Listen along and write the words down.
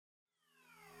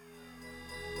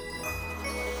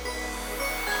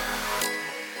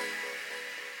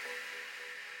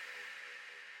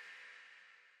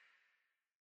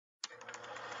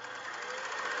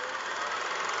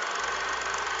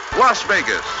Las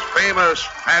Vegas, famous,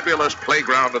 fabulous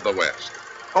playground of the West.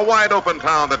 A wide-open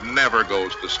town that never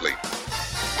goes to sleep.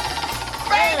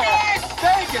 Vegas!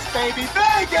 Vegas, baby,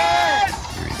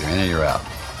 Vegas! You're either in or you're out.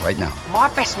 Right now.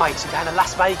 My best mates are going to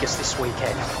Las Vegas this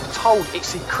weekend. I'm told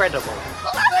it's incredible.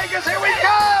 Vegas, here we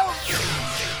go!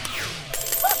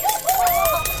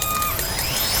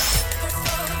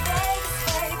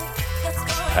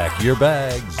 Pack your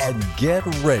bags and get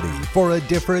ready for a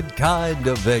different kind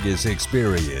of Vegas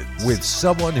experience with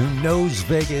someone who knows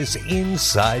Vegas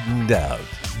inside and out.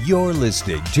 You're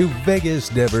listening to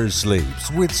Vegas Never Sleeps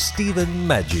with Stephen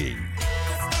Maggi.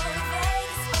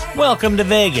 Welcome to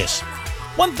Vegas.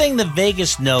 One thing that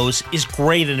Vegas knows is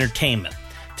great entertainment.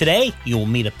 Today, you will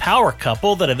meet a power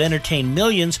couple that have entertained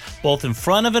millions both in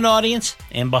front of an audience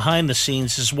and behind the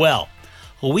scenes as well.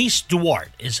 Louise Duarte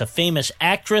is a famous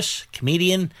actress,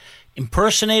 comedian,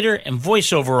 impersonator, and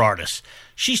voiceover artist.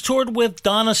 She's toured with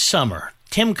Donna Summer,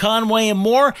 Tim Conway, and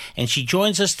more, and she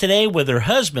joins us today with her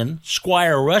husband,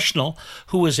 Squire Rushnell,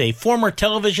 who is a former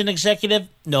television executive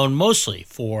known mostly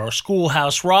for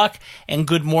Schoolhouse Rock and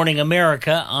Good Morning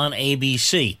America on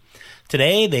ABC.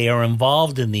 Today, they are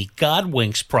involved in the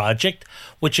Godwinks Project,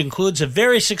 which includes a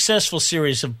very successful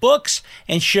series of books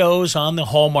and shows on the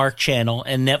Hallmark Channel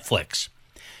and Netflix.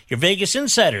 Your Vegas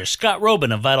insider, Scott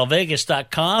Robin of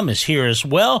VitalVegas.com, is here as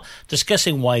well,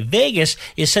 discussing why Vegas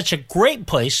is such a great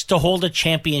place to hold a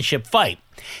championship fight.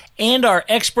 And our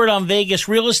expert on Vegas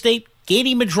real estate,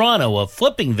 Katie Medrano of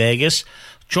Flipping Vegas,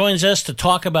 joins us to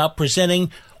talk about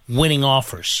presenting winning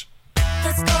offers.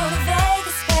 Let's go to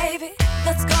Vegas, baby.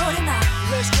 Let's go tonight.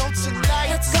 Let's go tonight.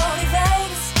 Let's go to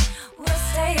Vegas. We'll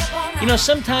stay up all night. You know,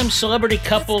 sometimes celebrity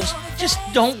couples just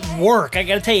don't work. I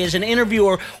got to tell you, as an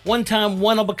interviewer, one time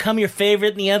one will become your favorite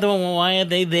and the other one, well, why are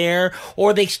they there?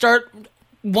 Or they start,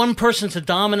 one person's a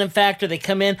dominant factor, they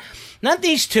come in. Not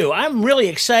these two. I'm really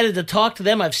excited to talk to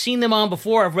them. I've seen them on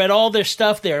before. I've read all their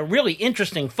stuff. They're really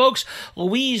interesting folks.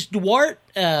 Louise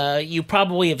Duarte, you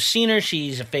probably have seen her.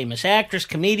 She's a famous actress,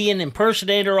 comedian,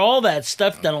 impersonator, all that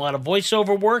stuff. Done a lot of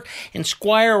voiceover work. And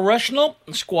Squire Rushnell.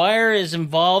 Squire is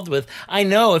involved with, I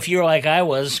know if you're like I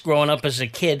was growing up as a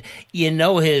kid, you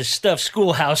know his stuff,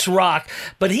 Schoolhouse Rock.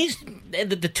 But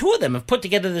the two of them have put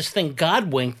together this thing,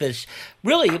 Godwink, that's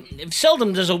really,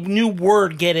 seldom does a new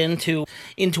word get into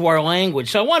our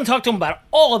language. So I want to talk to them about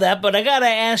all of that, but I got to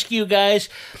ask you guys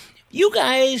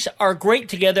are great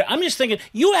together. I'm just thinking,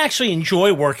 you actually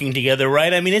enjoy working together,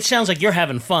 right? I mean, it sounds like you're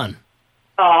having fun.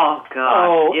 Oh, God.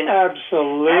 Oh,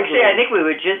 absolutely. Actually, I think we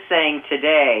were just saying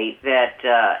today that,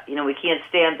 we can't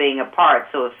stand being apart.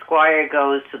 So if Squire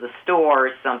goes to the store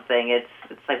or something, it's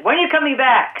like, when are you coming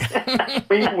back?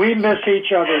 we miss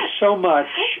each other so much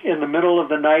in the middle of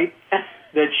the night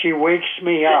that she wakes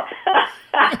me up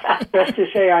just to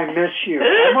say, I miss you.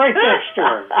 I'm right next to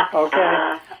her,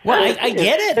 okay? Well, I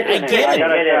get it. I get I it. got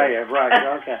to tell you,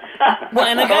 right, okay. Well,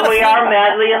 and we are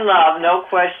madly in love, no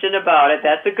question about it.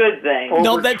 That's a good thing.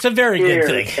 No, that's a very good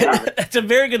thing. Yeah. That's a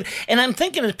very good. And I'm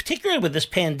thinking, particularly with this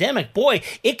pandemic, boy,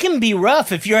 it can be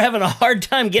rough if you're having a hard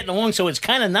time getting along. So it's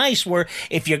kind of nice where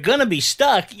if you're going to be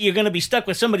stuck, you're going to be stuck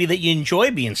with somebody that you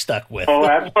enjoy being stuck with. Oh,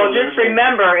 absolutely. Well, just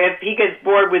remember, if he gets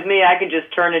bored with me, I can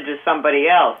just turn into somebody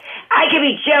else. I can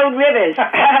be Joan Rivers.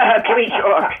 Can be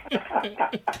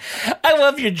George. I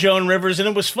love your Joan Rivers, and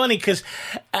it was funny because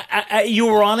you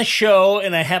were on a show,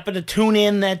 and I happened to tune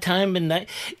in that time, and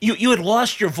you had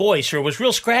lost your voice, or it was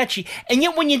real scratchy, and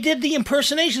yet when you did the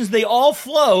impersonations, they all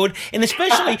flowed, and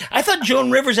especially, I thought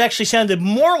Joan Rivers actually sounded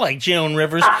more like Joan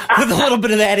Rivers with a little bit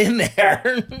of that in there.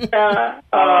 We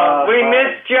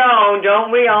miss Joan,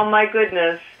 don't we? Oh, my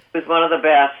goodness. It was one of the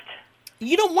best.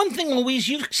 You know, one thing, Louise,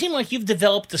 you seem like you've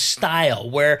developed a style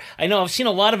where, I know I've seen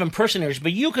a lot of impersonators,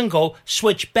 but you can go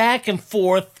switch back and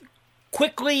forth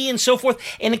quickly and so forth,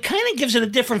 and it kind of gives it a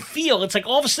different feel. It's like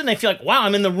all of a sudden I feel like, wow,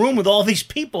 I'm in the room with all these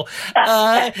people.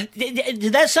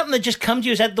 Did that something that just come to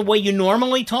you? Is that the way you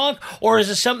normally talk, or is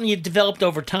it something you developed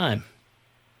over time?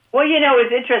 Well,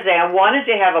 it's interesting. I wanted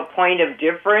to have a point of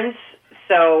difference,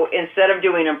 so instead of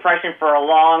doing an impression for a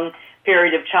long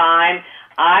period of time,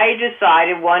 I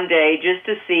decided one day just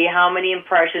to see how many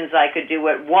impressions I could do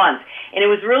at once. And it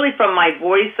was really from my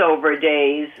voiceover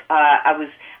days.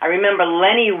 I remember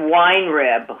Lenny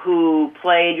Weinrib, who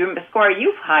played, you remember, Squire,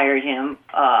 you've hired him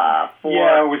for...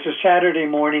 Yeah, it was a Saturday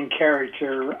morning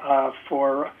character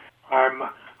for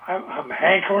I'm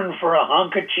hankering for a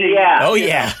hunk of cheese. Yeah. Oh,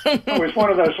 yeah. It was one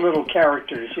of those little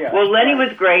characters, yeah. Well, Lenny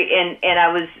was great, and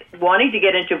I was wanting to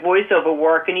get into voiceover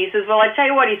work, and he says, well, I tell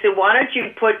you what, he said, why don't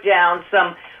you put down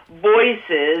some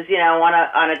voices,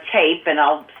 on a tape, and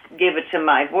I'll give it to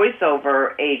my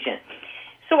voiceover agent.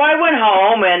 So I went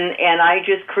home and I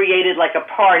just created like a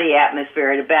party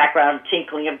atmosphere in the background,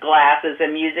 tinkling of glasses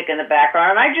and music in the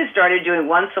background. And I just started doing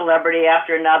one celebrity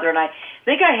after another, and I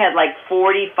think I had like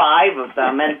 45 of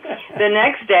them. And the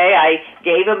next day I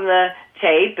gave him the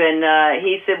tape, and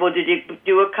he said, well, did you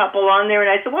do a couple on there? And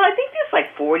I said, well, I think there's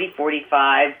like 40,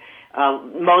 45,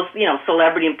 most,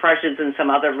 celebrity impressions and some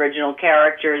other original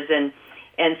characters. And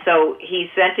so he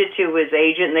sent it to his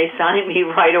agent, and they signed me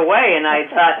right away. And I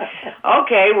thought,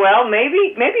 okay, well,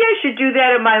 maybe I should do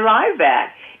that in my live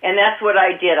act. And that's what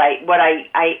I did.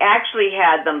 I actually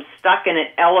had them stuck in an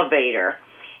elevator,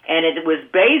 and it was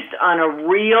based on a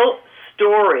real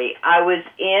story. I was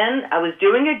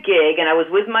doing a gig, and I was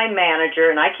with my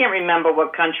manager, and I can't remember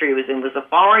what country it was in. It was a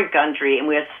foreign country, and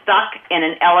we were stuck in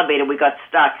an elevator. We got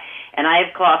stuck, and I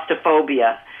have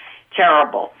claustrophobia,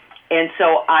 terrible. And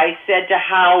so I said to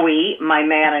Howie, my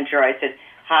manager, I said,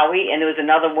 Howie, and there was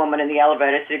another woman in the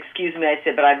elevator. I said, excuse me, I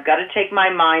said, but I've got to take my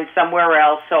mind somewhere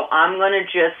else, so I'm going to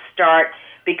just start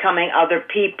becoming other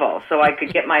people so I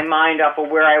could get my mind off of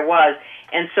where I was.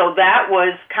 And so that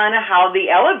was kind of how the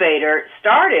elevator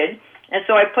started. And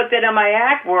so I put that in my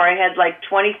act where I had like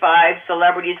 25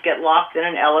 celebrities get locked in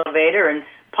an elevator, and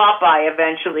Popeye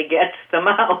eventually gets them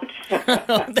out.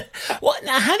 Well,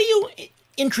 now how do you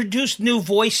introduce new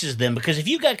voices then? Because if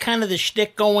you got kind of the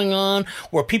shtick going on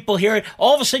where people hear it,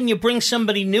 all of a sudden you bring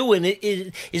somebody new in.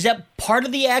 Is that part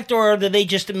of the act, or do they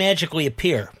just magically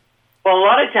appear? Well, a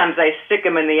lot of times I stick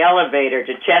them in the elevator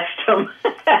to test them.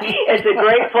 It's a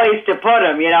great place to put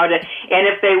them, and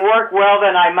if they work well,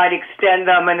 then I might extend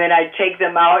them, and then I'd take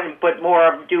them out and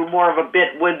do more of a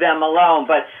bit with them alone.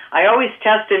 But I always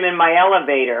test them in my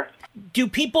elevator. Do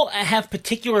people have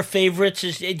particular favorites?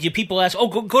 Do people ask,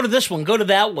 go to this one, go to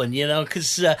that one,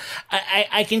 Because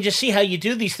I can just see how you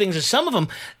do these things. And some of them,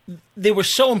 they were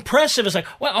so impressive. It's like,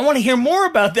 well, I want to hear more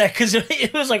about that, because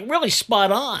it was like really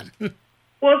spot on.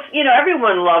 Well,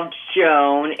 everyone loved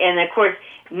Joan, and of course,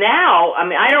 now,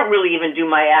 I don't really even do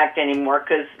my act anymore,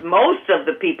 because most of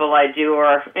the people I do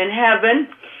are in heaven,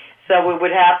 so it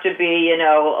would have to be,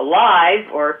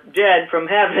 alive or dead from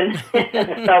heaven.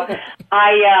 So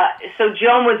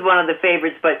Joan was one of the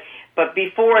favorites, but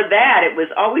before that, it was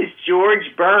always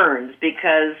George Burns,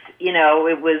 because,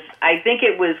 I think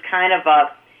it was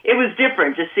it was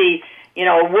different to see,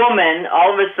 a woman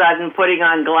all of a sudden putting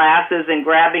on glasses and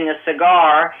grabbing a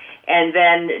cigar and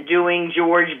then doing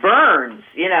George Burns,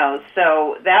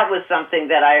 So that was something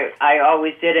that I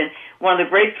always did. And one of the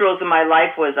great thrills of my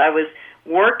life was I was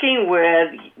working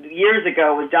years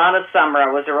ago with Donna Summer. I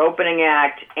was her opening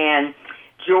act, and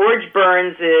George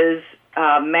Burns'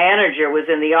 manager was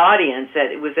in the audience.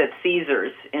 It was at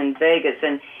Caesars in Vegas,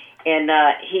 and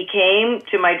he came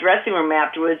to my dressing room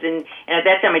afterwards, and at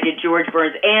that time I did George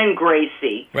Burns and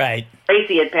Gracie. Right.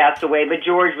 Gracie had passed away, but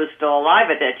George was still alive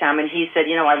at that time, and he said,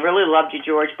 I really loved you,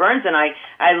 George Burns, and I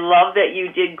love that you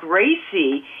did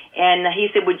Gracie. And he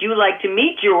said, would you like to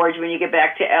meet George when you get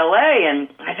back to L.A.? And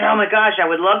I said, oh, my gosh, I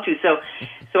would love to. So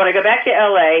when I got back to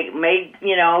L.A.,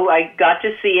 I got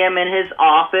to see him in his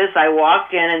office. I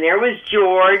walked in, and there was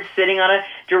George sitting on a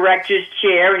director's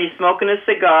chair, and he's smoking a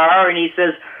cigar, and he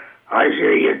says, I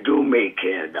hear you do me,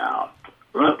 kid.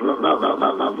 Let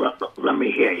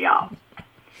me hear you.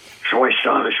 So I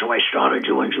started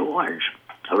doing George.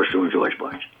 I was doing George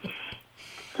Burns.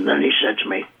 And then he said to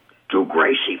me, do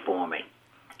Gracie for me.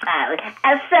 Oh,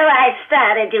 so I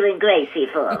started doing Gracie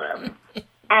for him.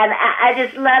 And I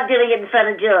just loved doing it in front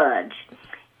of George.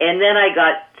 And then I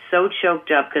got so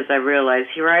choked up because I realized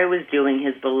here I was doing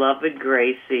his beloved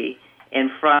Gracie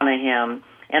in front of him.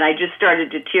 And I just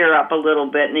started to tear up a little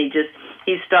bit, and he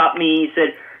stopped me. He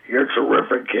said, you're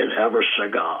terrific, kid. Have a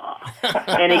cigar.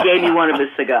 And he gave me one of his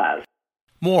cigars.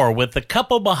 More with the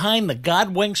couple behind the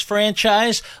Godwinks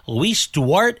franchise, Luis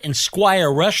Duarte and Squire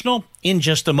Rushnell, in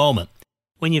just a moment.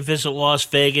 When you visit Las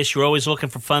Vegas, you're always looking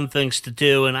for fun things to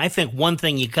do, and I think one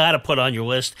thing you got to put on your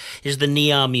list is the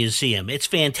Neon Museum. It's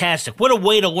fantastic. What a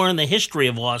way to learn the history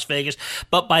of Las Vegas,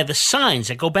 but by the signs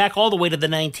that go back all the way to the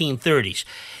 1930s.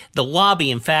 The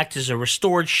lobby, in fact, is a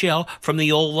restored shell from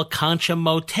the old La Concha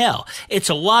Motel. It's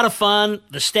a lot of fun.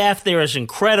 The staff there is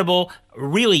incredible. A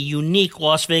really unique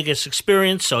Las Vegas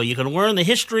experience, so you can learn the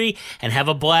history and have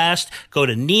a blast. Go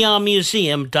to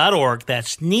neonmuseum.org.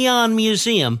 That's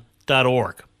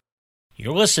neonmuseum.org.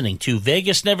 You're listening to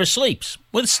Vegas Never Sleeps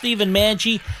with Stephen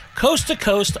Maggi, coast to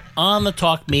coast on the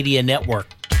Talk Media Network.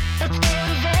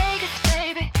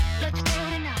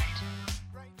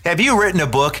 Have you written a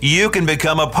book? You can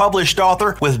become a published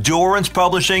author with Dorrance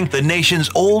Publishing, the nation's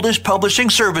oldest publishing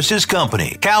services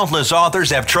company. Countless authors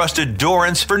have trusted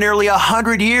Dorrance for nearly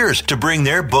 100 years to bring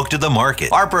their book to the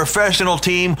market. Our professional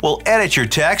team will edit your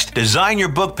text, design your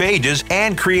book pages,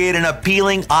 and create an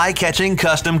appealing, eye-catching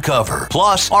custom cover.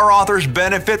 Plus, our authors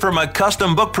benefit from a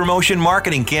custom book promotion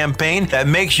marketing campaign that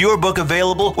makes your book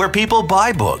available where people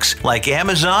buy books, like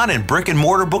Amazon and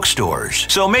brick-and-mortar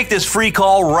bookstores. So make this free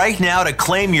call right now to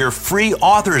claim your free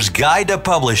author's guide to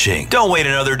publishing. Don't wait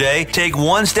another day. Take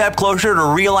one step closer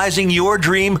to realizing your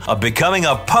dream of becoming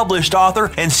a published author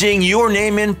and seeing your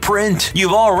name in print.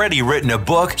 You've already written a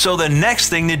book, so the next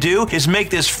thing to do is make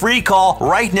this free call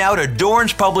right now to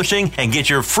Dorrance Publishing and get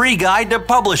your free guide to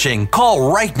publishing.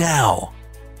 Call right now.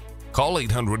 Call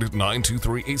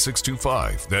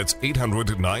 800-923-8625. That's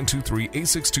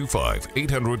 800-923-8625.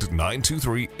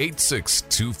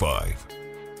 800-923-8625.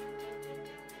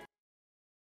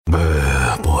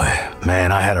 Boy,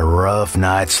 man, I had a rough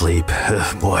night's sleep.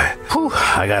 Boy,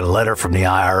 I got a letter from the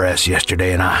IRS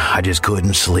yesterday and I just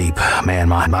couldn't sleep.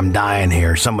 Man, I'm dying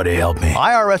here. Somebody help me.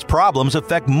 IRS problems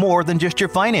affect more than just your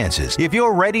finances. If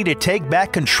you're ready to take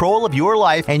back control of your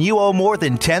life and you owe more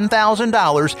than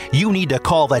 $10,000, you need to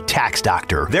call the Tax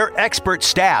Doctor. Their expert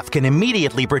staff can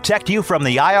immediately protect you from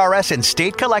the IRS and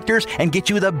state collectors and get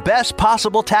you the best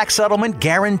possible tax settlement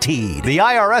guaranteed. The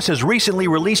IRS has recently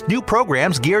released new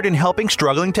programs geared in helping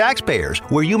struggling taxpayers,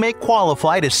 where you may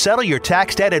qualify to settle your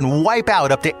tax debt and wipe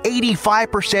out up to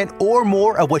 85% or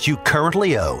more of what you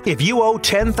currently owe. If you owe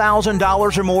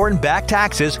 $10,000 or more in back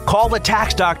taxes, call the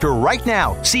Tax Doctor right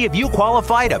now. See if you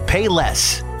qualify to pay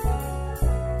less.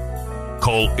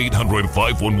 Call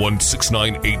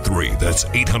 800-511-6983. That's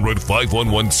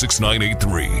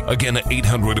 800-511-6983. Again,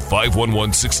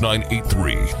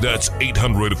 800-511-6983. That's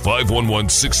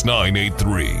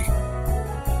 800-511-6983.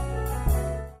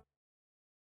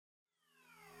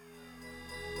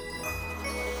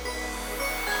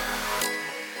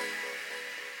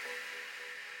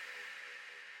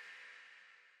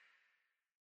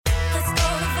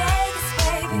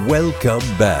 Welcome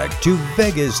back to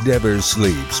Vegas Never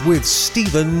Sleeps with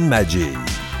Stephen Maggi.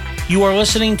 You are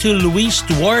listening to Luis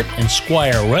Duarte and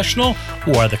Squire Rushnell,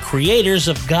 who are the creators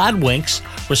of Godwinks,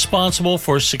 responsible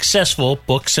for successful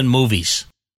books and movies.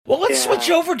 Well, let's switch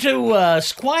over to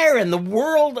Squire and the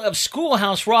world of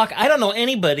Schoolhouse Rock. I don't know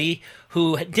anybody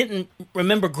who didn't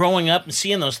remember growing up and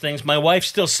seeing those things. My wife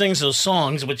still sings those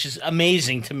songs, which is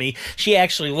amazing to me. She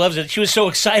actually loves it. She was so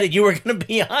excited you were going to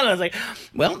be on. I was like,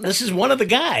 well, this is one of the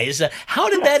guys. How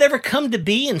did that ever come to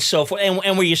be and so forth?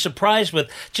 And were you surprised with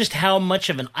just how much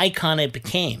of an icon it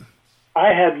became?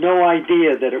 I had no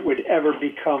idea that it would ever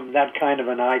become that kind of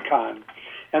an icon.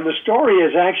 And the story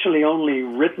is actually only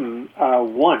written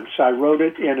once. I wrote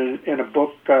it in a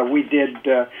book we did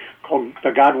called The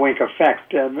Godwink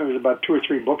Effect. It was about 2 or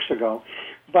 3 books ago.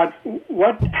 But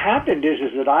what happened is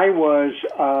that I was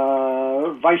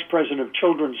vice president of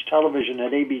children's television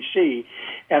at ABC,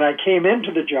 and I came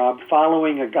into the job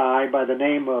following a guy by the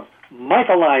name of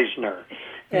Michael Eisner.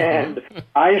 And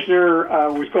Eisner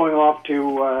was going off to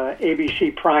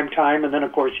ABC primetime, and then,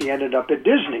 of course, he ended up at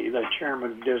Disney, the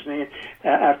chairman of Disney,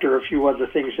 after a few other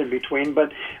things in between.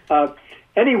 But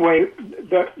anyway,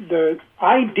 the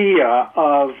idea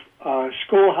of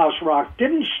Schoolhouse Rock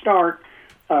didn't start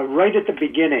right at the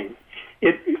beginning.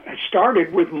 It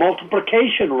started with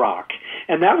Multiplication Rock,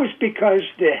 and that was because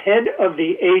the head of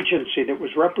the agency that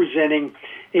was representing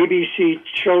ABC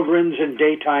children's and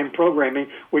daytime programming,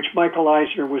 which Michael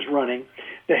Eisner was running,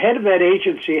 the head of that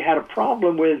agency had a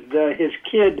problem with his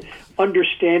kid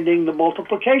understanding the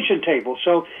multiplication table.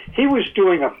 So he was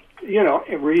doing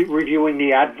reviewing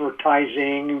the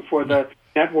advertising for the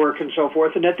network and so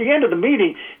forth. And at the end of the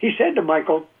meeting, he said to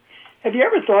Michael, have you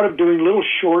ever thought of doing little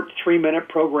short 3-minute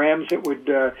programs that would,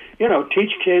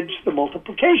 teach kids the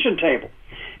multiplication table?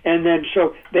 And then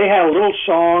so they had a little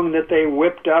song that they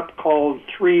whipped up called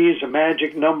 3 is a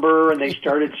Magic Number, and they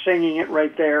started singing it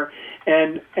right there.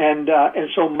 And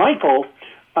so Michael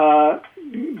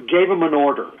gave him an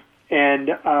order, and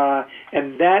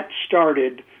that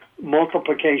started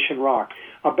Multiplication Rock.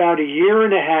 About a year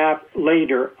and a half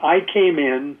later, I came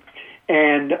in,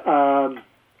 and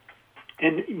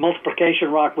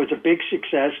Multiplication Rock was a big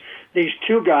success. These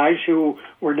 2 guys who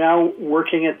were now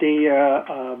working at the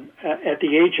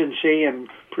agency and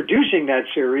producing that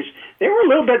series, they were a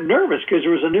little bit nervous because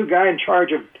there was a new guy in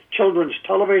charge of children's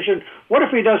television. What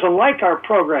if he doesn't like our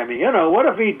programming? What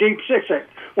if he deep six it?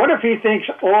 What if he thinks,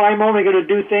 I'm only going to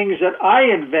do things that I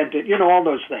invented? All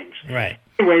those things. Right.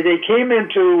 Anyway, they came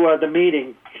into the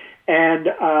meeting, and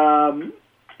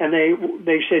and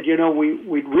they said,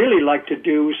 we'd really like to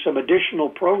do some additional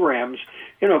programs,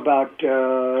 about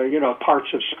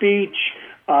parts of speech,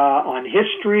 on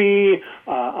history,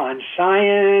 on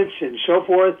science, and so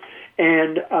forth,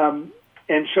 and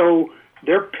so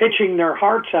they're pitching their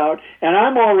hearts out, and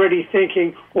I'm already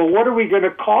thinking, well, what are we going to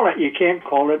call it? You can't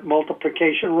call it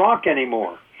Multiplication Rock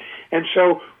anymore. And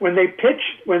so when they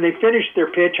finished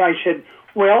their pitch, I said,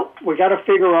 well, we got to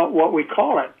figure out what we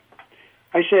call it.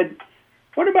 I said,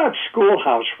 what about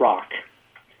Schoolhouse Rock?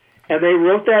 And they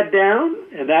wrote that down,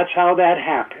 and that's how that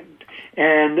happened.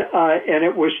 And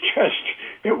it was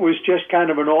just kind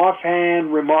of an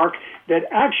offhand remark that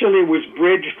actually was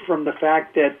bridged from the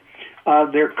fact that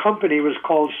their company was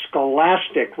called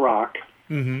Scholastic Rock,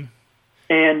 and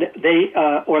they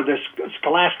or the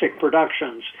Scholastic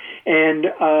Productions, and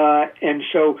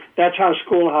so that's how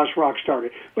Schoolhouse Rock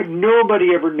started. But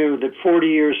nobody ever knew that 40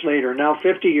 years later, now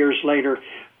 50 years later,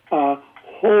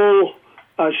 whole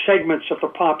segments of the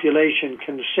population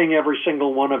can sing every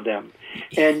single one of them,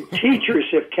 and teachers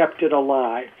have kept it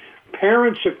alive.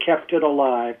 Parents have kept it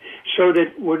alive, so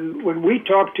that when we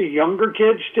talk to younger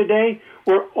kids today,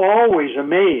 we're always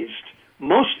amazed.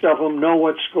 Most of them know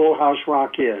what Schoolhouse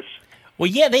Rock is. Well,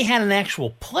 yeah, they had an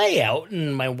actual play out,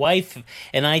 and my wife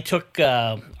and I took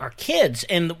our kids.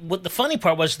 And what the funny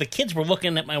part was, the kids were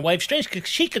looking at my wife strange because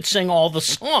she could sing all the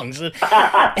songs.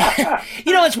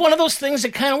 It's one of those things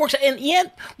that kind of works. And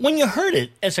yet, when you heard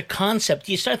it as a concept,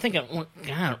 you start thinking, well,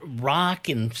 God, rock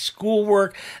and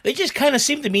schoolwork, they just kind of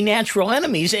seem to be natural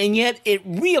enemies. And yet, it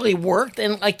really worked.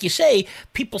 And like you say,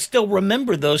 people still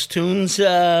remember those tunes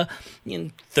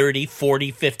 30,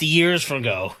 40, 50 years from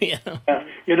ago.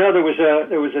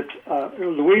 There was a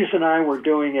Louise and I were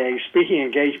doing a speaking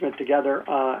engagement together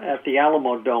at the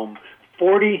Alamo Dome,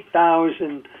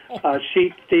 40,000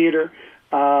 seat theater,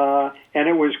 and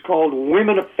it was called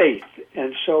Women of Faith.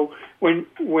 And so when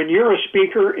you're a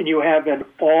speaker and you have an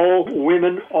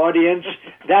all-women audience,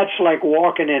 that's like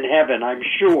walking in heaven, I'm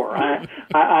sure.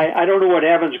 I don't know what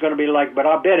heaven's going to be like, but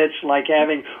I'll bet it's like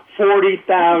having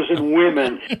 40,000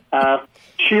 women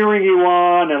cheering you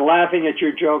on and laughing at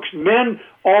your jokes. Men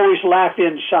always laugh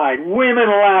inside. Women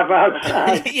laugh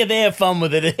outside. Yeah, they have fun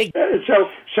with it.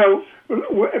 So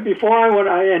before I went,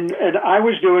 I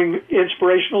was doing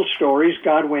inspirational stories,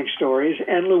 God Wink stories,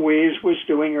 and Louise was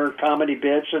doing her comedy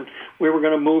bits, and we were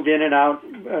going to move in and out,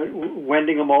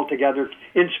 wending them all together,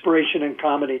 inspiration and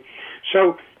comedy.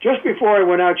 So just before I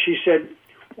went out, she said,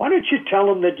 "Why don't you tell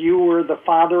them that you were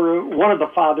one of the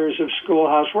fathers of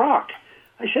Schoolhouse Rock?"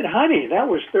 I said, "Honey, that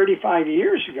was 35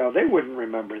 years ago. They wouldn't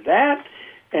remember that."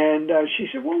 And she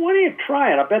said, "Well, why don't you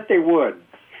try it? I bet they would."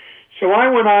 So I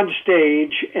went on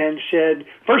stage and said,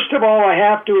 "First of all, I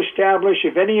have to establish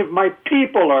if any of my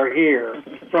people are here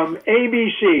from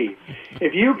ABC.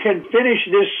 If you can finish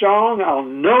this song, I'll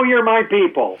know you're my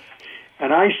people."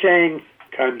 And I sang,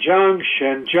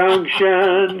 "Conjunction,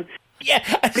 Junction." Yeah,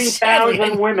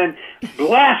 3,000 women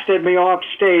blasted me off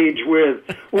stage with,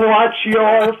 "What's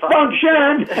your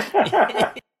function?"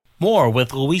 More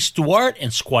with Louise Duarte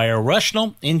and Squire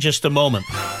Rushnell in just a moment.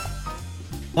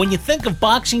 When you think of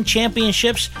boxing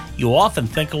championships, you often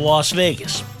think of Las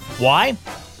Vegas. Why?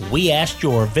 We asked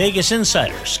your Vegas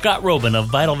insider, Scott Robin of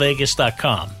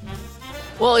VitalVegas.com.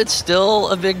 Well, it's still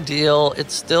a big deal.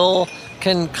 It still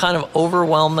can kind of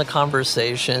overwhelm the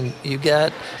conversation.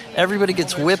 Everybody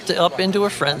gets whipped up into a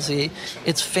frenzy.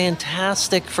 It's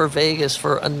fantastic for Vegas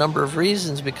for a number of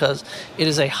reasons because it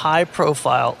is a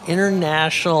high-profile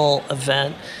international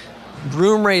event.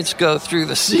 Room rates go through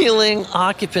the ceiling,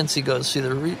 occupancy goes through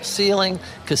the ceiling,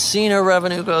 casino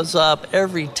revenue goes up,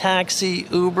 every taxi,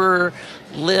 Uber,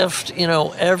 Lyft,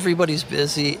 everybody's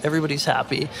busy, everybody's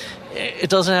happy. It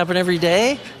doesn't happen every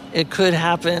day. It could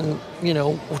happen,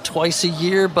 twice a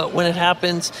year, but when it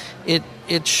happens,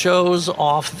 it shows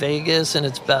off Vegas in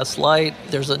its best light.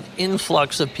 There's an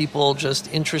influx of people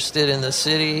just interested in the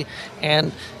city,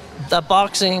 and that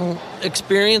boxing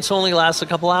experience only lasts a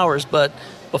couple hours, but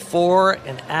before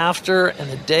and after and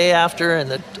the day after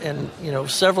and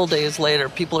several days later,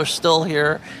 people are still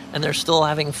here and they're still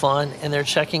having fun and they're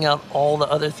checking out all the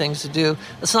other things to do.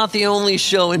 It's not the only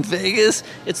show in Vegas.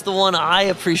 It's the one I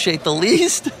appreciate the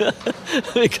least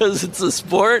because it's a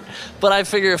sport. But I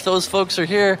figure if those folks are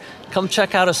here, come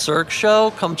check out a Cirque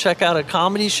show, come check out a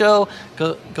comedy show,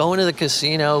 go into the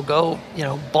casino, go,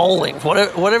 bowling,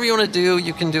 whatever you want to do,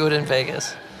 you can do it in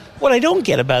Vegas. What I don't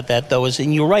get about that, though, is,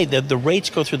 and you're right, the rates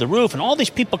go through the roof, and all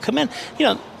these people come in.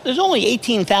 There's only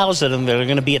 18,000 of them that are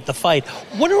going to be at the fight.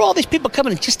 What are all these people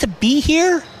coming in just to be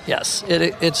here? Yes,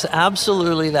 it's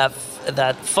absolutely that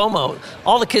that FOMO.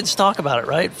 All the kids talk about it,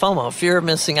 right? FOMO, fear of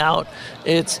missing out.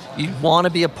 It's you want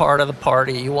to be a part of the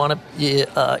party. You want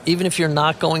to, even if you're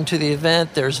not going to the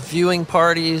event. There's viewing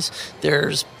parties.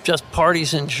 There's just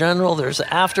parties in general. There's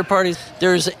after parties.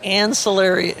 There's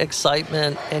ancillary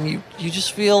excitement, and you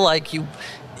just feel like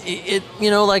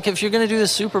like if you're going to do the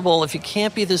Super Bowl, if you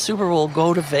can't be the Super Bowl,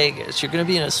 go to Vegas. You're going to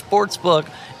be in a sports book.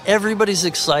 Everybody's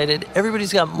excited.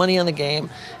 Everybody's got money on the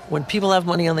game. When people have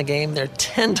money on the game, they're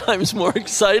 10 times more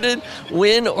excited.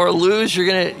 Win or lose,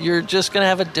 you're just gonna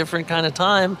have a different kind of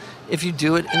time if you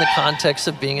do it in the context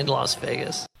of being in Las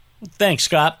Vegas. Thanks,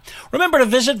 Scott. Remember to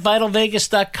visit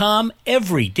VitalVegas.com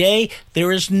every day.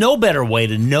 There is no better way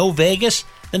to know Vegas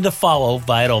than to follow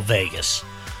Vital Vegas.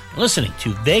 Listening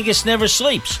to Vegas Never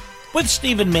Sleeps with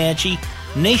Stephen Maggi,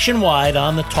 nationwide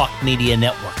on the Talk Media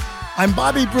Network. I'm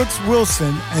Bobby Brooks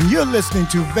Wilson, and you're listening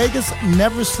to Vegas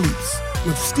Never Sleeps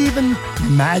with Stephen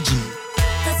Maggi.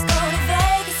 Let's go to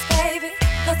Vegas, baby.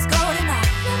 Let's go tonight.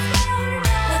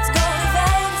 Let's go to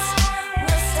Vegas.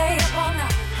 We'll stay up all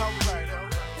night.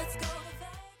 Let's go to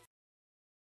Vegas.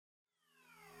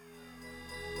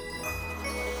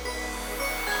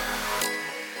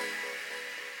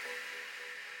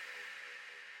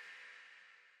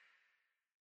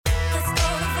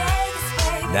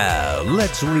 Now,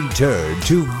 let's return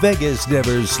to Vegas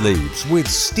Never Sleeps with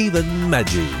Stephen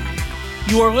Maggi.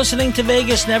 You are listening to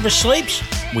Vegas Never Sleeps.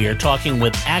 We are talking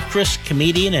with actress,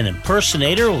 comedian, and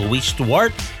impersonator Louise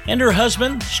Duarte and her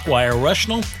husband, Squire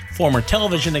Rushnell, former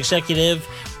television executive,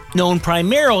 known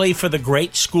primarily for the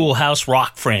great Schoolhouse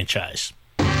Rock franchise.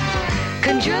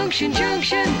 Conjunction,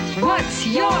 junction, what's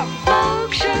your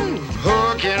function?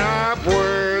 Hooking up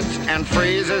words and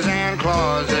phrases and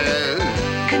clauses.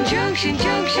 Conjunction,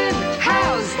 junction,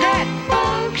 how's that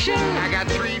function? I got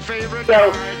 3 favorite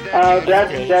So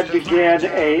that began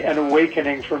an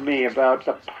awakening for me about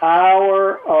the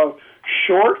power of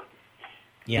short,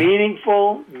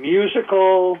 meaningful,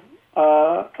 musical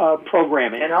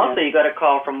programming. And also, you got a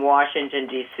call from Washington,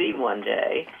 D.C. one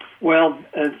day. Well,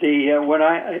 there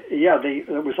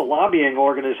was a lobbying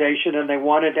organization, and they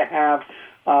wanted to have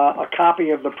a copy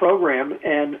of the program,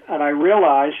 and I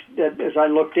realized that as I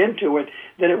looked into it,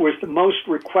 that it was the most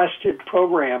requested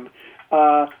program.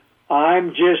 I'm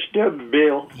just a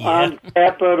bill on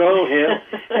Capitol Hill,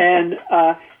 and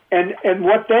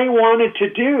what they wanted to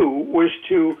do was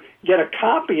to get a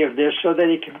copy of this so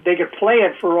that they could play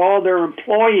it for all their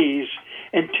employees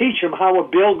and teach them how a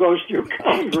bill goes through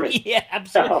Congress. Yeah,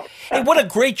 absolutely. Hey, what a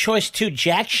great choice, too.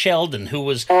 Jack Sheldon, who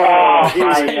was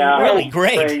really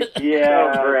great.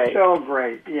 Yeah, so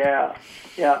great. Yeah.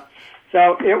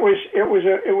 So it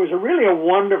was a really a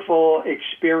wonderful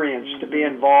experience to be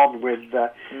involved with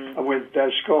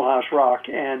Schoolhouse Rock,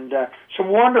 and some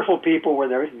wonderful people were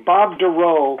there. Bob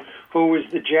DeRoe, who was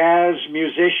the jazz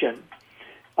musician,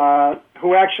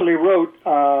 who actually wrote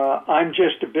I'm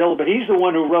Just a Bill, but he's the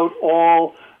one who wrote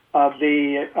all of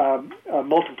the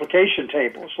multiplication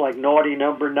tables, like Naughty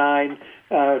Number 9,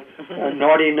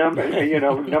 Naughty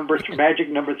Number, Magic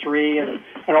Number 3, and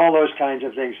all those kinds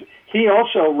of things. He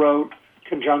also wrote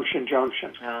Conjunction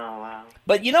Junction. Oh, wow.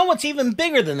 But you know what's even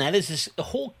bigger than that is this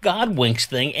whole Godwinks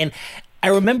thing, and I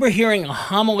remember hearing a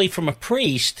homily from a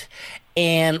priest,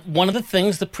 and one of the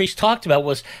things the priest talked about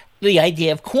was the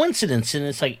idea of coincidence. And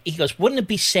it's like, he goes, wouldn't it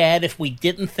be sad if we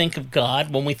didn't think of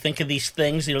God when we think of these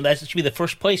things? That should be the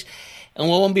first place. And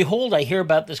lo and behold, I hear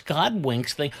about this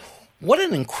Godwinks thing. What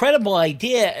an incredible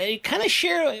idea. Kind of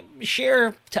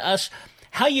share to us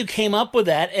how you came up with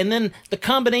that, and then the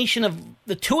combination of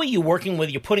the two of you working with,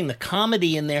 you're putting the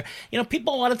comedy in there.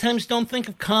 People a lot of times don't think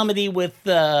of comedy with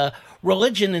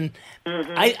religion, and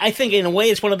I think in a way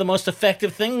it's one of the most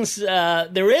effective things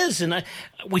there is, and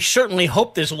we certainly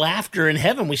hope there's laughter in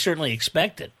heaven. We certainly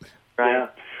expect it. Right. Yeah.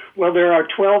 Well, there are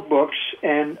 12 books,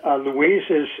 and Louise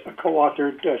has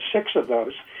co-authored 6 of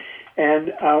those. And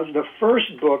the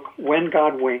first book, When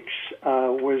God Winks,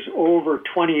 was over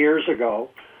 20 years ago.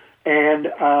 And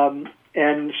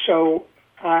so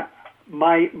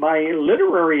my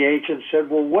literary agent said,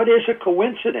 well, what is a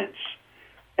coincidence?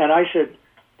 And I said,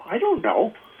 I don't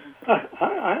know.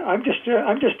 I'm just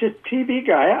a TV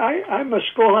guy. I'm a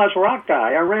Schoolhouse Rock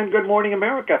guy. I ran Good Morning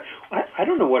America. I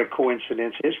don't know what a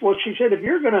coincidence is. Well, she said, if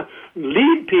you're going to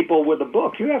lead people with a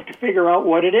book, you have to figure out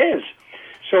what it is.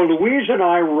 So Louise and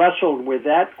I wrestled with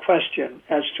that question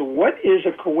as to what is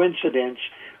a coincidence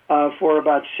for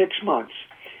about 6 months.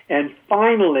 And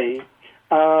finally,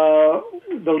 the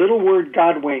little word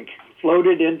Godwink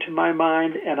floated into my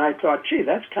mind, and I thought, gee,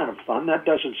 that's kind of fun. That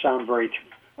doesn't sound very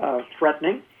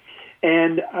threatening.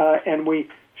 And we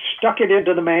stuck it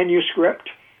into the manuscript,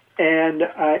 and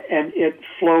it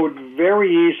flowed very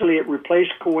easily. It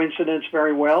replaced coincidence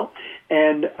very well,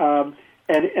 and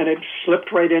it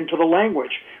slipped right into the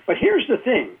language. But here's the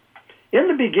thing. In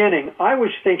the beginning, I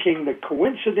was thinking that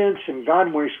coincidence and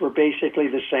God-winks were basically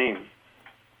the same.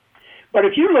 But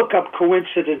if you look up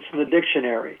coincidence in the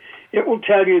dictionary, it will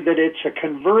tell you that it's a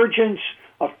convergence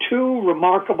of two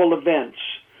remarkable events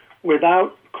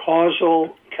without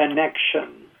causal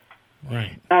connection.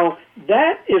 Right. Now,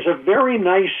 that is a very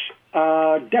nice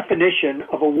definition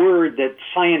of a word that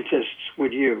scientists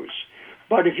would use.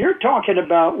 But if you're talking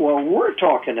about what we're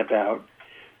talking about,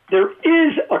 there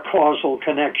is a causal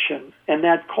connection, and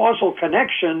that causal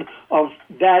connection of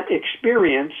that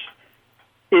experience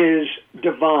is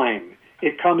divine.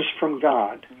 It comes from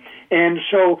God. And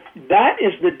so that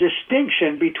is the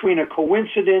distinction between a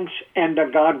coincidence and a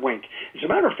God wink. As a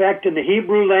matter of fact, in the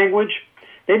Hebrew language,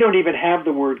 they don't even have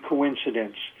the word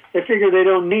coincidence. They figure they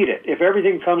don't need it. If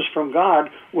everything comes from God,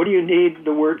 what do you need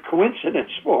the word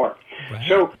coincidence for? Right.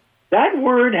 So that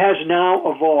word has now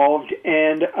evolved,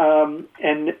 and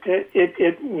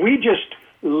we just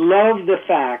love the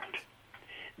fact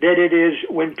that it is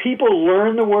when people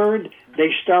learn the word,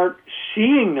 they start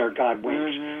seeing their God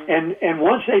winks. And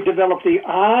once they develop the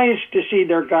eyes to see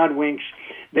their God winks,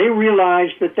 they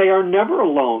realize that they are never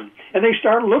alone. And they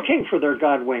start looking for their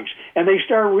God winks. And they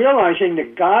start realizing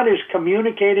that God is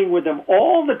communicating with them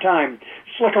all the time.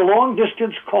 It's like a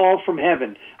long-distance call from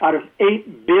heaven out of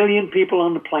 8 billion people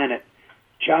on the planet,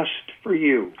 just for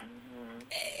you.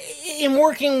 In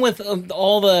working with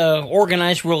all the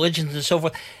organized religions and so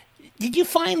forth, did you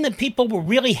find that people were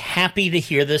really happy to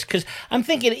hear this? Because I'm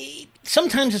thinking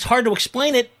sometimes it's hard to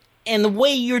explain it, and the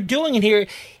way you're doing it here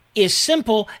is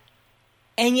simple,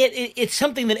 and yet it's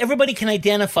something that everybody can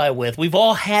identify with. We've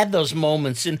all had those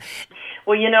moments.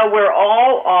 Well, we're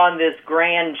all on this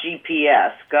grand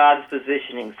GPS, God's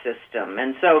positioning system.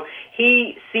 And so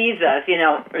he sees us.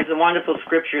 There's a wonderful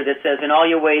scripture that says, in all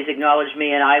your ways acknowledge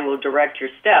me and I will direct your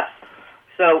steps.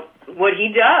 So what he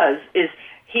does is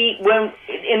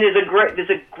there's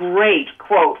a great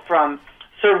quote from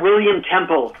Sir William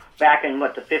Temple back in, the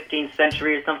 15th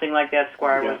century or something like that,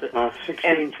 Squire, was it?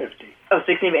 1650.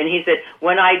 1650. And he said,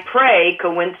 when I pray,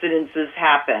 coincidences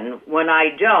happen. When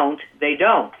I don't, they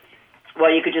don't.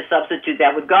 Well, you could just substitute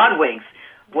that with God winks.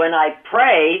 When I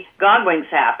pray, God winks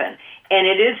happen. And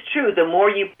it is true, the more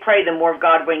you pray, the more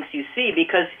God winks you see,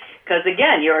 because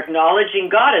again, you're acknowledging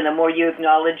God, and the more you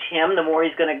acknowledge him, the more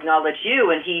he's going to acknowledge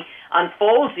you, and he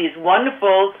unfolds these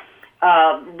wonderful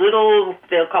little,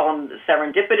 they'll call them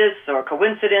serendipitous or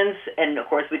coincidence, and of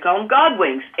course we call them God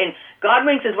winks. And God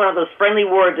winks is one of those friendly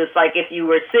words. It's like if you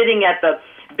were sitting at the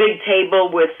big table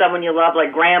with someone you love,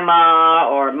 like grandma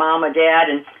or mom or dad,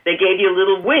 and they gave you a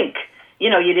little wink. You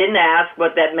didn't ask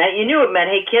what that meant. You knew it meant,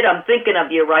 hey, kid, I'm thinking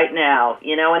of you right now.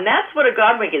 And that's what a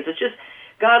God wink is. It's just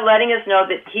God letting us know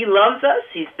that he loves us,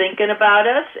 he's thinking about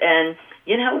us, and,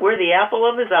 we're the apple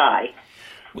of his eye.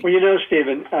 Well,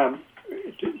 Stephen,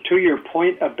 to your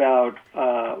point about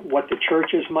what the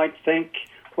churches might think,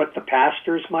 what the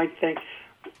pastors might think,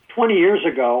 20 years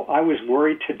ago, I was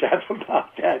worried to death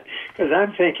about that, because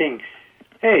I'm thinking,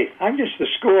 hey, I'm just the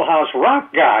Schoolhouse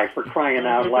Rock guy, for crying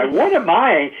out loud. What am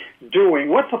I doing?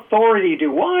 What authority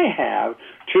do I have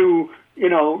to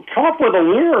come up with a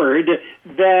word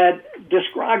that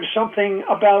describes something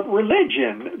about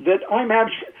religion that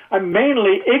I'm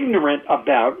mainly ignorant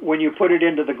about when you put it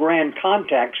into the grand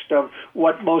context of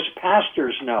what most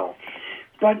pastors know.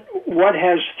 But what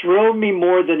has thrilled me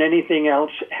more than anything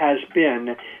else has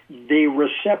been the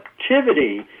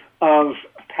receptivity of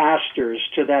pastors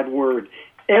to that word.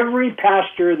 Every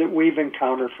pastor that we've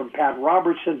encountered, from Pat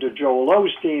Robertson to Joel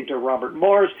Osteen to Robert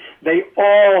Morris, they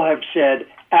all have said,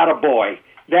 attaboy.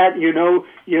 That, you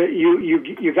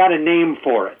got a name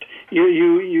for it.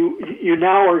 You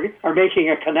now are making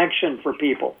a connection for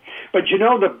people. But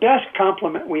the best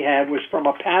compliment we had was from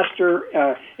a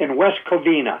pastor in West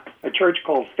Covina, a church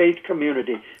called Faith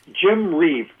Community, Jim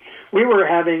Reeve. We were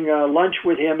having lunch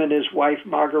with him and his wife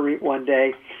Marguerite one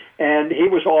day, and he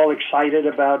was all excited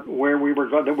about where we were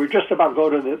going. We're just about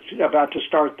to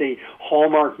start the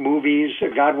Hallmark movies,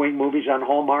 Godwink movies on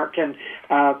Hallmark,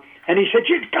 and he said,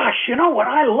 gosh, what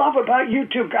I love about you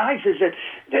two guys is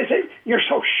that you're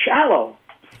so shallow.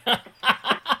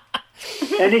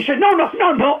 And he said,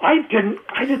 no, I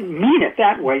didn't mean it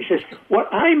that way. He says,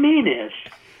 what I mean is,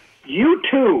 you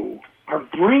two are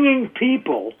bringing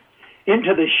people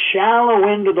into the shallow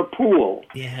end of the pool,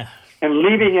 and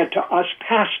leaving it to us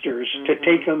pastors to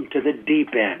take them to the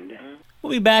deep end.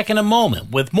 We'll be back in a moment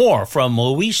with more from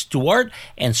Luis Duarte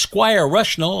and Squire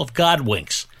Rushnell of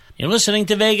Godwinks. You're listening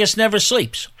to Vegas Never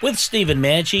Sleeps with Stephen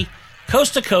Maggi,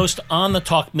 coast to coast on the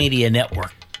Talk Media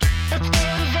Network. Let's go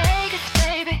to Vegas,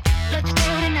 baby. Let's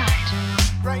go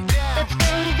tonight. Right now. Let's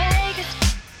go to Vegas.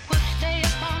 We'll stay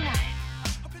up all night.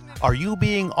 Are you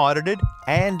being audited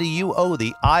and do you owe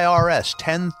the IRS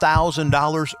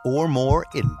 $10,000 or more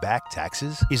in back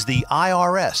taxes? Is the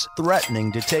IRS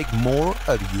threatening to take more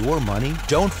of your money?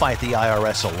 Don't fight the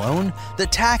IRS alone. The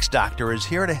Tax Doctor is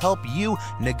here to help you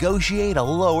negotiate a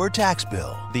lower tax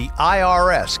bill. The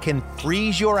IRS can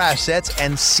freeze your assets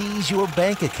and seize your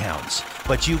bank accounts,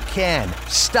 but you can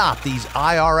stop these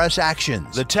IRS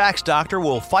actions. The Tax Doctor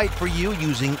will fight for you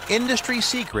using industry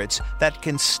secrets that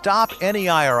can stop any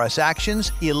IRS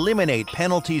actions, eliminate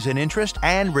penalties and interest,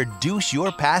 and reduce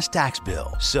your past tax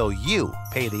bill so you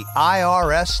pay the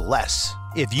IRS less.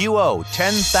 If you owe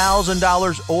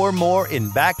 $10,000 or more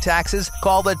in back taxes,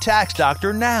 call the Tax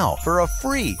Doctor now for a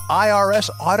free IRS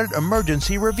audit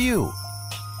emergency review.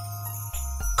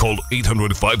 Call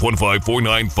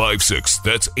 800-515-4956.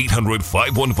 That's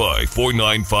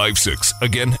 800-515-4956.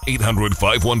 Again,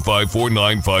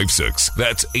 800-515-4956.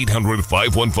 That's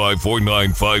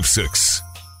 800-515-4956.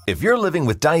 If you're living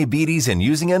with diabetes and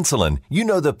using insulin, you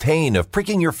know the pain of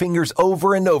pricking your fingers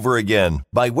over and over again.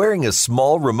 By wearing a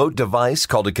small remote device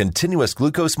called a continuous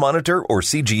glucose monitor, or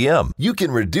CGM, you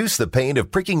can reduce the pain of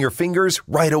pricking your fingers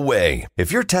right away.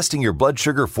 If you're testing your blood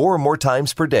sugar 4 or more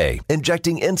times per day,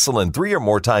 injecting insulin 3 or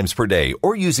more times per day,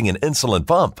 or using an insulin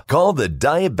pump, call the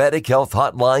Diabetic Health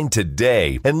Hotline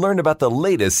today and learn about the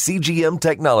latest CGM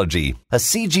technology. A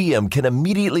CGM can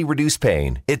immediately reduce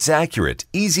pain. It's accurate,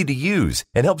 easy to use,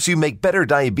 and helps you make better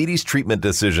diabetes treatment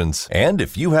decisions. And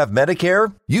if you have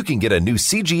Medicare, you can get a new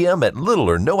CGM at little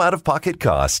or no out-of-pocket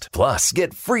cost. Plus,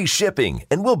 get free shipping,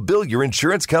 and we'll bill your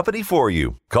insurance company for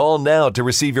you. Call now to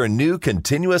receive your new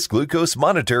continuous glucose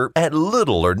monitor at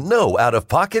little or no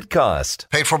out-of-pocket cost.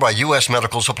 Paid for by U.S.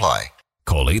 Medical Supply.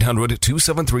 Call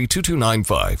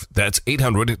 800-273-2295. That's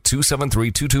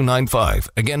 800-273-2295.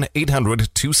 Again,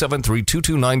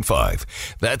 800-273-2295.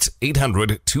 That's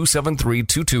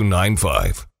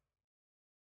 800-273-2295.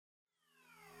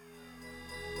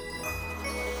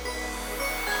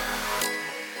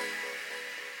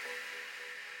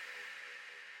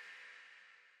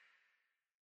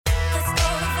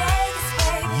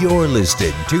 You're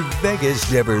listening to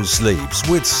Vegas Never Sleeps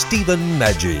with Stephen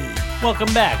Maggi.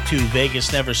 Welcome back to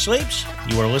Vegas Never Sleeps.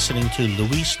 You are listening to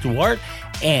Luis Duarte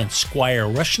and Squire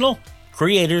Rushnell,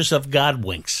 creators of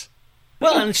Godwinks.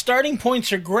 Well, and starting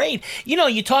points are great. You know,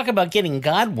 you talk about getting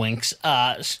Godwinks.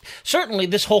 Certainly,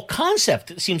 this whole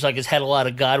concept seems like it's had a lot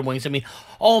of Godwinks. I mean,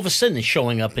 all of a sudden it's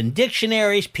showing up in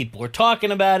dictionaries. People are talking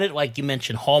about it. Like you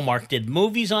mentioned, Hallmark did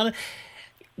movies on it.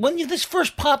 When this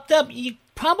first popped up, you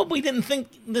probably didn't think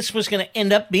this was going to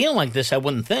end up being like this, I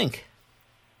wouldn't think.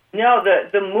 No,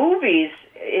 the movies,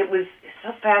 it was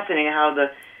so fascinating how the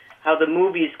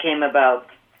movies came about.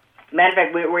 Matter of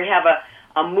fact, we have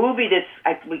a movie that's,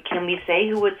 can we say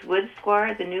who it's with,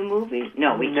 Squire, the new movie?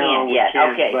 No, we can't yet.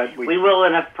 Can't, okay, but we will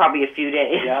in probably a few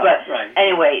days. Yeah, but right.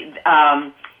 Anyway,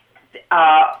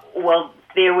 well,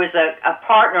 there was a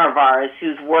partner of ours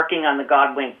who's working on the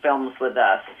Godwink films with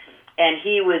us, and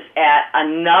he was at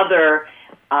another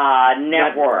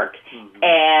network,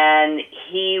 and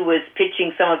he was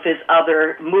pitching some of his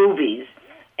other movies,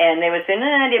 and they were saying, do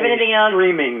you have anything else?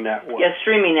 Streaming network. Yeah,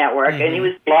 streaming network, and he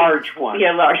was large one.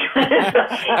 Yeah, large one.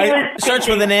 Starts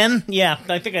with an N? Yeah,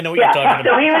 I think I know what you're talking about.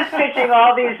 So he was pitching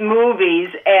all these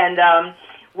movies, and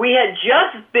we had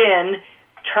just been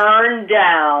turned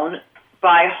down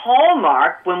by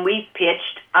Hallmark when we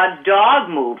pitched a dog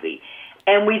movie.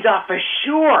 And we thought for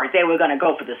sure they were going to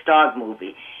go for this dog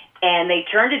movie. And they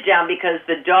turned it down because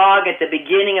the dog at the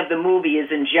beginning of the movie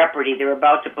is in jeopardy. They're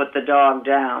about to put the dog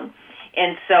down.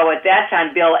 And so at that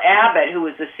time, Bill Abbott, who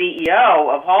was the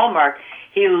CEO of Hallmark,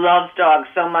 he loves dogs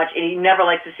so much, and he never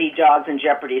likes to see dogs in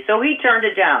jeopardy. So he turned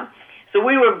it down. So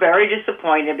we were very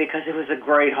disappointed because it was a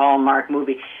great Hallmark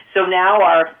movie. So now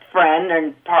our friend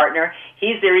and partner,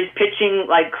 he's there, he's pitching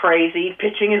like crazy,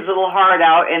 pitching his little heart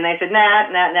out, and they said, nah.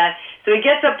 So he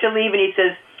gets up to leave, and he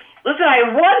says, listen, I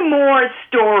have one more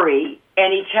story,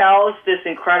 and he tells this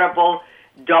incredible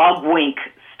dog wink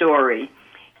story.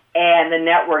 And the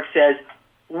network says,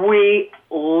 we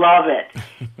love it.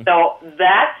 So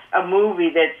that's a movie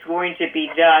that's going to be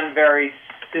done very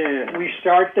soon. We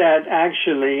start that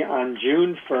actually on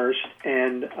June 1st,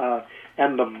 and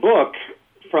the book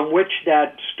from which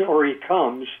that story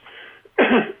comes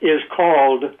is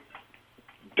called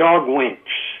Dog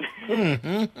Winks.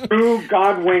 true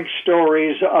Godwink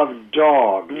stories of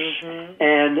dogs.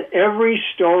 And every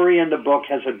story in the book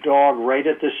has a dog right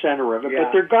at the center of it,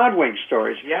 but they're Godwink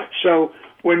stories. So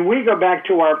when we go back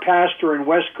to our pastor in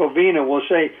West Covina, we'll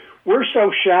say, we're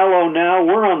so shallow now,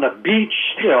 we're on the beach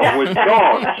still with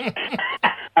dogs.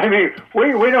 I mean,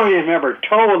 we don't even have our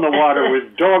toe in the water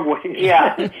with dog wings.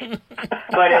 Yeah.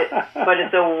 But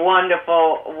it's a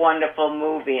wonderful, wonderful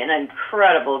movie, an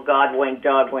incredible Godwink,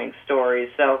 Dogwink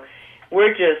story. So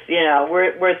we're just,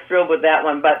 we're thrilled with that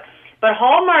one. But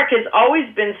Hallmark has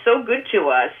always been so good to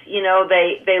us.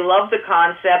 They love the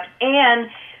concept, and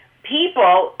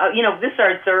people, this is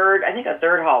our third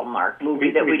Hallmark movie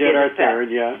that we did. Our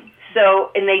third, yeah.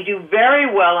 So, and they do very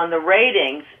well in the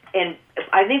ratings. And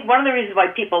I think one of the reasons why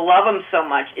people love them so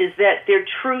much is that they're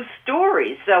true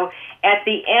stories. So at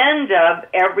the end of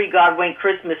every Godwink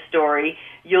Christmas story,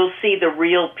 you'll see the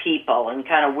real people and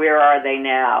kind of where are they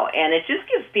now. And it just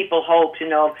gives people hope to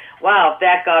know, wow, if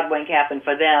that Godwink happened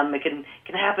for them, it can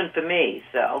happen for me.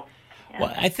 So,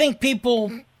 Well, I think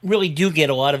people really do get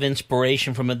a lot of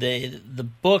inspiration from it. The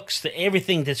books,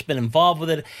 everything that's been involved with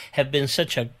it have been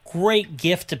such a great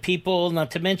gift to people,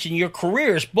 not to mention your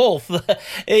careers, both.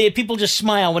 People just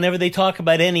smile whenever they talk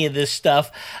about any of this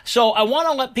stuff. So I want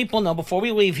to let people know before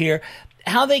we leave here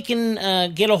how they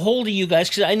can get a hold of you guys,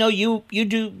 because I know you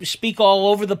do speak all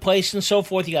over the place and so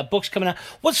forth. You got books coming out.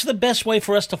 What's the best way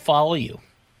for us to follow you?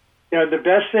 The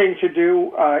best thing to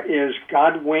do is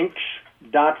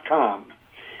godwinks.com.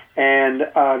 And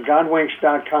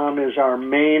godwinks.com is our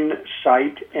main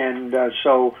site, and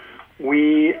so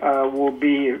we will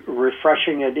be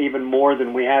refreshing it even more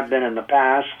than we have been in the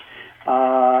past.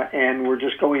 And we're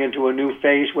just going into a new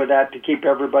phase with that to keep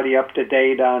everybody up to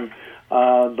date on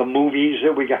the movies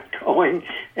that we got going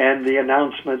and the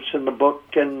announcements in the book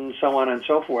and so on and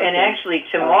so forth. And actually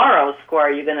tomorrow,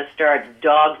 Squire, you're going to start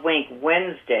Dogwink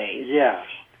Wednesdays. Yeah.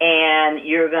 And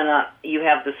you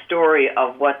have the story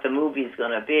of what the movie's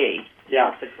going to be.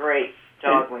 Yeah. It's a great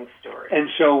Dogwink story.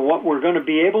 And so what we're going to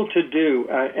be able to do,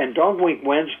 and Dogwink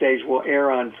Wednesdays will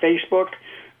air on Facebook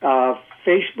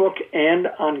and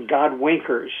on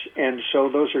Godwinkers. And so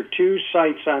those are two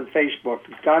sites on Facebook.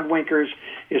 Godwinkers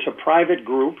is a private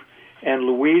group, and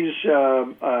Louise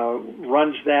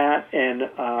runs that, and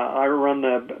I run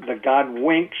the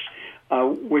Godwinks,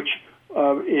 which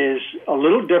is a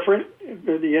little different.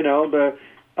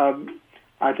 I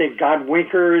think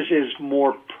Godwinkers is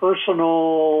more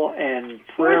personal and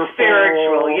prayerful. More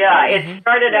spiritual, yeah. It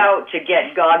started out to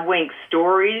get Godwink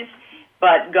stories,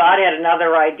 but God had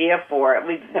another idea for it.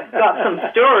 We've got some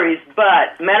stories,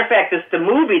 but matter of fact, the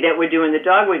movie that we're doing, the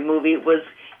Dogwink movie, was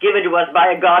given to us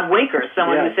by a Godwinker,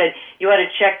 someone who said, you ought to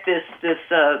check this.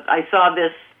 I saw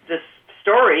this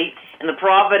story in the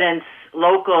Providence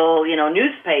local,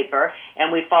 newspaper,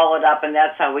 and we followed up, and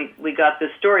that's how we got this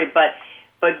story. But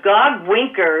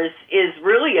Godwinkers is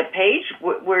really a page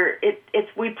where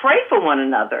we pray for one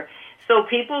another. So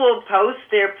people will post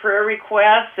their prayer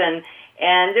requests, and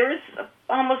there's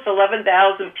almost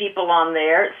 11,000 people on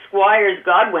there. Squire's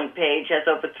Godwink page has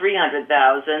over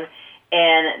 300,000.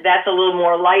 And that's a little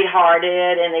more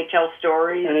lighthearted, and they tell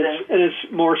stories. And it's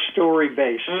more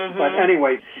story-based. Mm-hmm. But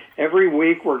anyway, every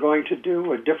week we're going to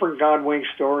do a different Godwink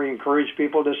story, encourage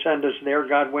people to send us their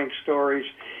Godwink stories,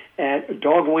 and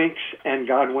Dogwinks and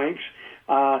Godwinks.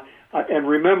 And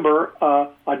remember,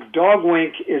 a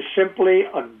Dogwink is simply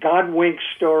a Godwink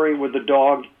story with the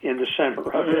dog in the center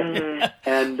of it. Mm-hmm.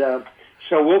 And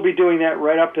so we'll be doing that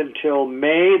right up until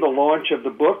May, the launch of the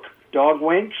book,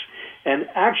 Dogwinks. And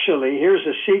actually, here's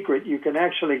a secret. You can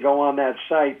actually go on that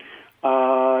site,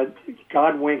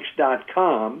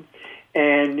 godwinks.com,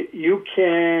 and you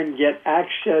can get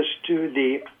access to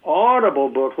the Audible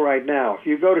book right now. If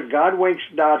you go to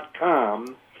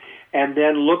godwinks.com and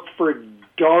then look for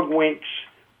Dogwinks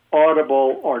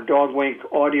Audible or Dogwink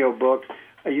audiobook,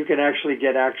 you can actually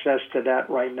get access to that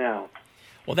right now.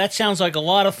 Well, that sounds like a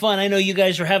lot of fun. I know you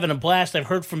guys are having a blast. I've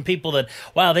heard from people that,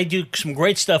 wow, they do some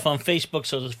great stuff on Facebook,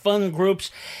 so there's fun groups.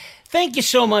 Thank you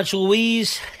so much,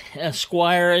 Louise,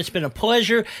 Squire. It's been a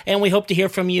pleasure, and we hope to hear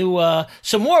from you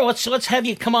some more. Let's have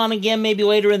you come on again maybe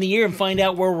later in the year and find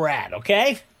out where we're at,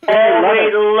 okay? Oh,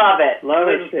 we love it. Love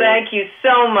it. Thank you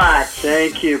so much.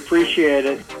 Thank you. Appreciate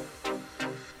it.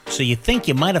 So you think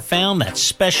you might have found that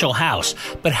special house,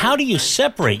 but how do you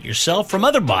separate yourself from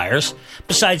other buyers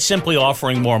besides simply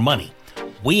offering more money?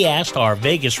 We asked our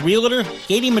Vegas realtor,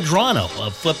 Katie Medrano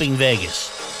of Flipping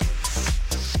Vegas.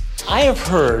 I have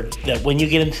heard that when you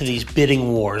get into these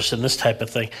bidding wars and this type of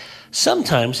thing,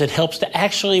 sometimes it helps to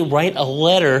actually write a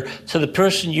letter to the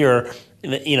person you're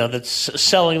that's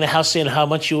selling the house and how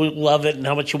much you love it and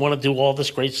how much you want to do all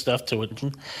this great stuff to it.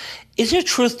 Is there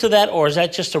truth to that, or is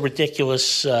that just a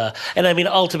ridiculous? And I mean,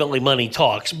 ultimately, money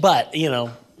talks. But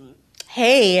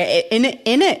hey,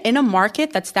 in a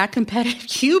market that's that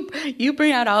competitive, you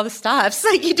bring out all the stops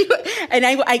like you do, and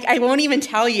I won't even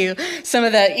tell you some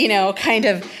of the kind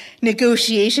of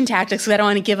negotiation tactics because I don't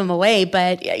want to give them away,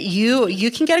 but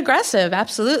you can get aggressive.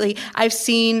 Absolutely. I've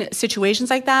seen situations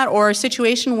like that, or a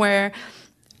situation where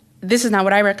this is not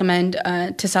what I recommend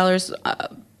to sellers.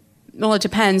 Well, it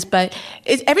depends, but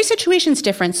every situation's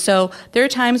different. So there are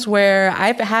times where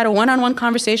I've had a one-on-one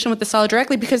conversation with the seller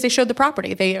directly because they showed the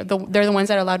property. They're the ones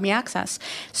that allowed me access.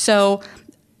 So,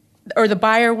 or the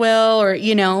buyer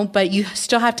will, but you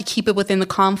still have to keep it within the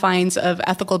confines of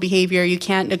ethical behavior. You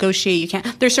can't negotiate.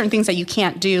 There's certain things that you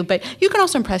can't do, but you can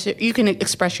also you can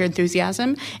express your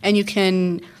enthusiasm, and you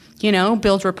can,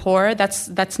 build rapport.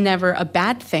 That's never a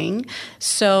bad thing.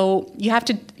 So you have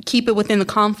to keep it within the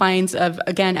confines of,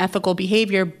 again, ethical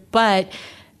behavior, but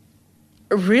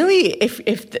really,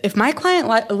 if my client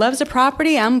loves a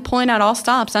property, I'm pulling out all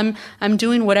stops. I'm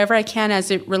doing whatever I can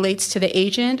as it relates to the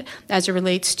agent, as it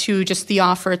relates to just the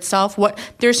offer itself.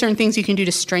 There are certain things you can do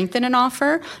to strengthen an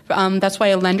offer. That's why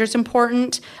a lender's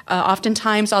important.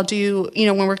 Oftentimes, I'll do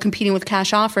when we're competing with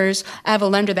cash offers, I have a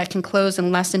lender that can close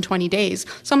in less than 20 days.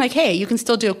 So I'm like, hey, you can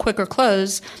still do a quicker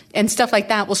close, and stuff like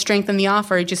that will strengthen the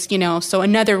offer. Just so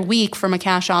another week from a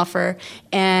cash offer,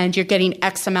 and you're getting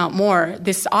X amount more.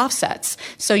 This offsets.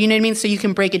 So you know what I mean? So you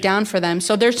can break it down for them.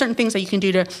 So there's certain things that you can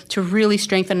do to really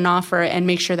strengthen an offer and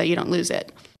make sure that you don't lose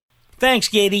it. Thanks,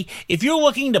 Gady. If you're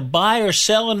looking to buy or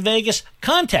sell in Vegas,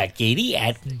 contact Gady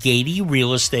at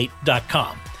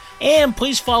GadyRealEstate.com. And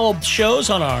please follow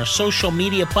shows on our social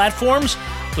media platforms,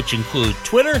 which include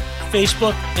Twitter,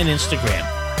 Facebook, and Instagram.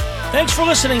 Thanks for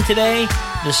listening today.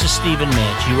 This is Stephen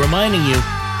Manchi reminding you,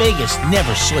 Vegas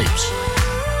never sleeps.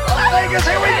 Vegas,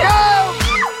 here we go!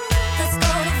 Let's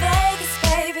go to Vegas,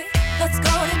 baby. Let's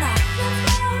go tonight.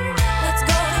 Let's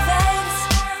go to Vegas.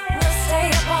 We'll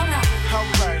stay up all night.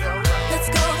 Let's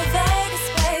go to Vegas,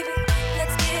 baby.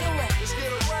 Let's get away.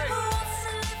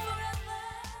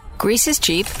 Greece is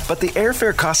cheap. But the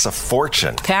airfare costs a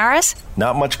fortune. Paris?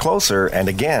 Not much closer, and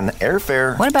again,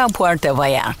 airfare... What about Puerto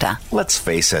Vallarta? Let's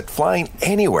face it, flying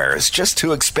anywhere is just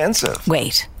too expensive.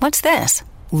 Wait, what's this?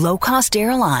 Low-cost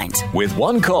airlines. With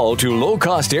one call to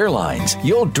low-cost airlines,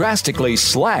 you'll drastically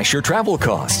slash your travel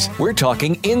costs. We're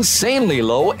talking insanely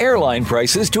low airline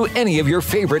prices to any of your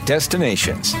favorite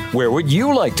destinations. Where would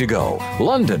you like to go?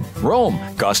 London, Rome,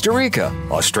 Costa Rica,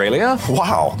 Australia?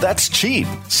 Wow, that's cheap.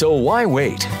 So why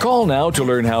wait? Call now to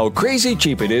learn how crazy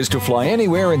cheap it is to fly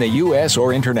anywhere in the U.S.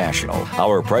 or international.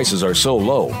 Our prices are so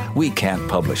low, we can't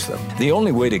publish them. The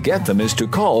only way to get them is to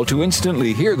call to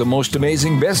instantly hear the most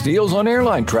amazing best deals on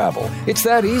airline travel. It's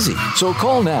that easy. So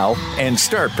call now and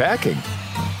start packing.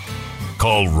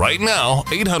 Call right now,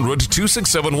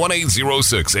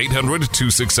 800-267-1806,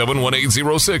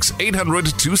 800-267-1806,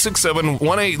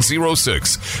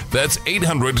 800-267-1806. That's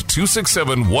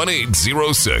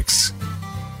 800-267-1806.